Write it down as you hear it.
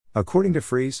According to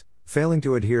Fries, failing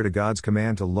to adhere to God's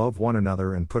command to love one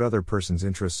another and put other persons'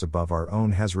 interests above our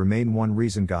own has remained one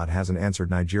reason God hasn't answered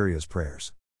Nigeria's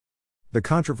prayers. The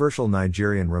controversial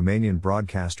Nigerian-Romanian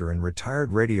broadcaster and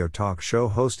retired radio talk show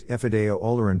host Efidayo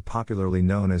Olaran, popularly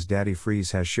known as Daddy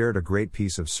Freeze, has shared a great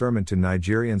piece of sermon to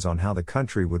Nigerians on how the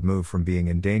country would move from being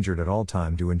endangered at all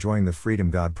time to enjoying the freedom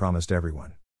God promised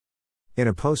everyone. In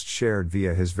a post shared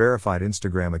via his verified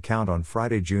Instagram account on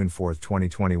Friday, June 4,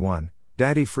 2021,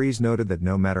 Daddy Freeze noted that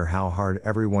no matter how hard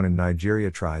everyone in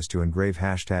Nigeria tries to engrave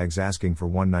hashtags asking for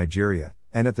one Nigeria,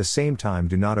 and at the same time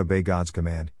do not obey God's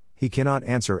command, he cannot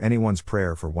answer anyone's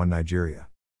prayer for one Nigeria.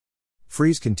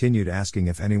 Freeze continued asking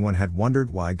if anyone had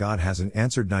wondered why God hasn't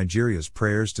answered Nigeria's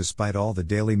prayers despite all the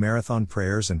daily marathon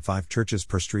prayers and 5 churches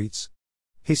per streets.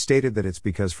 He stated that it's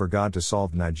because for God to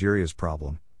solve Nigeria's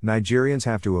problem, Nigerians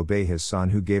have to obey His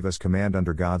Son who gave us command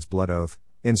under God's blood oath,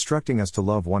 instructing us to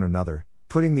love one another,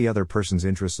 putting the other person's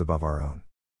interests above our own.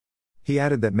 He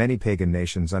added that many pagan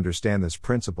nations understand this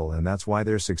principle and that's why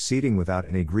they're succeeding without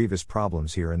any grievous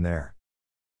problems here and there.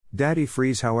 Daddy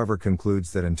Freeze, however,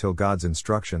 concludes that until God's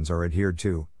instructions are adhered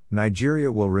to,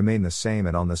 Nigeria will remain the same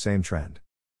and on the same trend.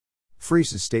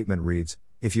 Freeze's statement reads,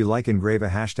 "If you like, engrave a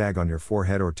hashtag on your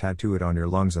forehead or tattoo it on your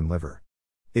lungs and liver.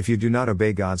 If you do not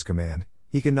obey God's command,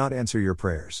 He cannot answer your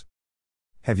prayers."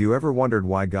 Have you ever wondered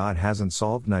why God hasn't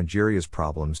solved Nigeria's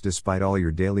problems despite all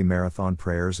your daily marathon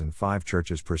prayers and 5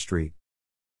 churches per street?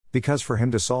 Because for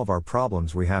Him to solve our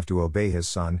problems we have to obey His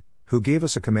Son, who gave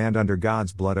us a command under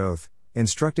God's blood oath,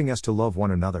 instructing us to love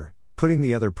one another, putting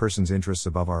the other person's interests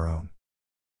above our own.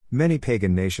 Many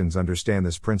pagan nations understand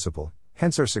this principle,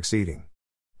 hence are succeeding.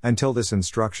 Until this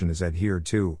instruction is adhered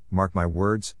to, mark my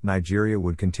words, Nigeria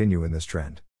would continue in this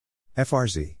trend.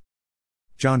 FRZ.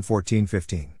 John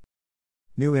 14:15.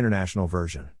 New International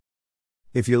Version.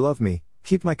 If you love me,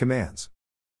 keep my commands.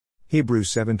 Hebrews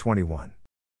 7:21.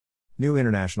 New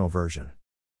International Version.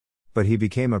 But he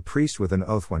became a priest with an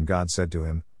oath when God said to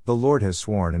him, "The Lord has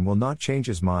sworn and will not change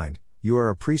His mind, you are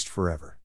a priest forever."